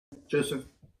Joseph,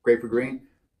 Greywater Green.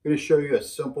 I'm going to show you a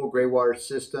simple Greywater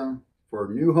system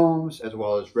for new homes as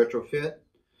well as retrofit.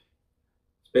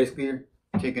 It's basically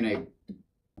taking a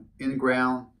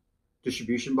in-ground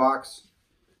distribution box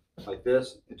like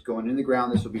this. It's going in the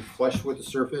ground. This will be flush with the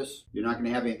surface. You're not going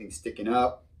to have anything sticking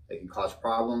up that can cause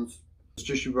problems. This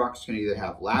distribution box can either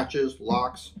have latches,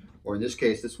 locks, or in this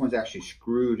case, this one's actually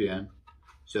screwed in.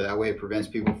 So that way it prevents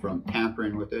people from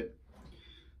tampering with it.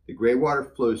 The gray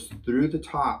water flows through the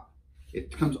top.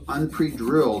 It comes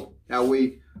unpre-drilled. That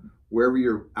way, wherever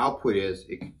your output is,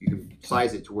 you can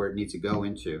size it to where it needs to go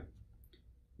into.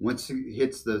 Once it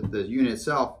hits the unit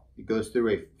itself, it goes through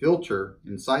a filter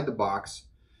inside the box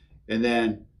and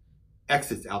then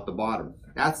exits out the bottom.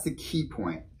 That's the key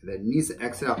point. That it needs to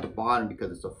exit out the bottom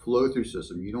because it's a flow-through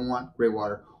system. You don't want gray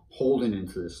water holding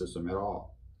into the system at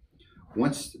all.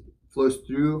 Once it flows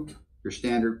through your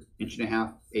standard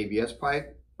 1.5-inch ABS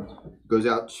pipe, goes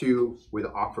out to where the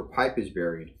aquifer pipe is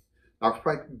buried. The aquifer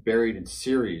pipe is buried in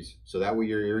series, so that way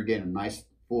you're irrigating a nice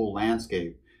full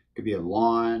landscape. It could be a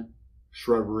lawn,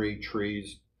 shrubbery,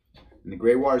 trees. And the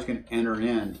gray water is going to enter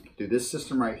in through this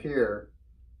system right here,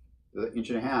 the 1.5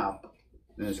 inches,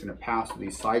 then it's going to pass through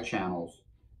these side channels,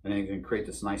 and then it's going to create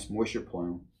this nice moisture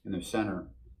plume in the center.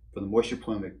 From the moisture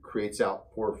plume, it creates out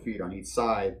 4 feet on each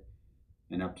side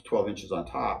and up to 12 inches on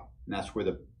top, and that's where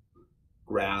the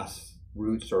grass,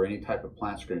 roots, or any type of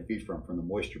plants are going to feed from the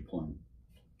moisture plume.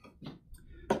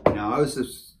 Now, as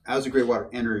the gray water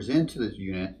enters into this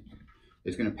unit,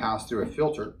 it's going to pass through a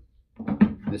filter.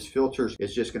 And this filter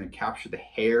is just going to capture the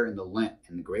hair and the lint,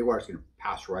 and the gray water is going to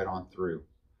pass right on through.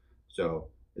 So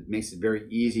it makes it very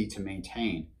easy to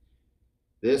maintain.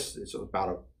 This is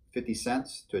about 50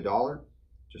 cents to $1.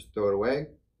 Just throw it away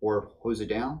or hose it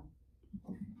down.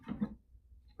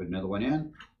 Put another one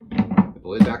in, put the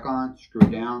lid back on, screw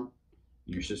it down,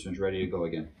 and your system's ready to go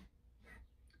again.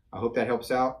 I hope that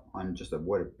helps out on just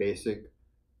what a basic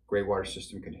gray water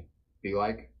system can be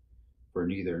like for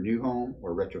either a new home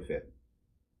or retrofit.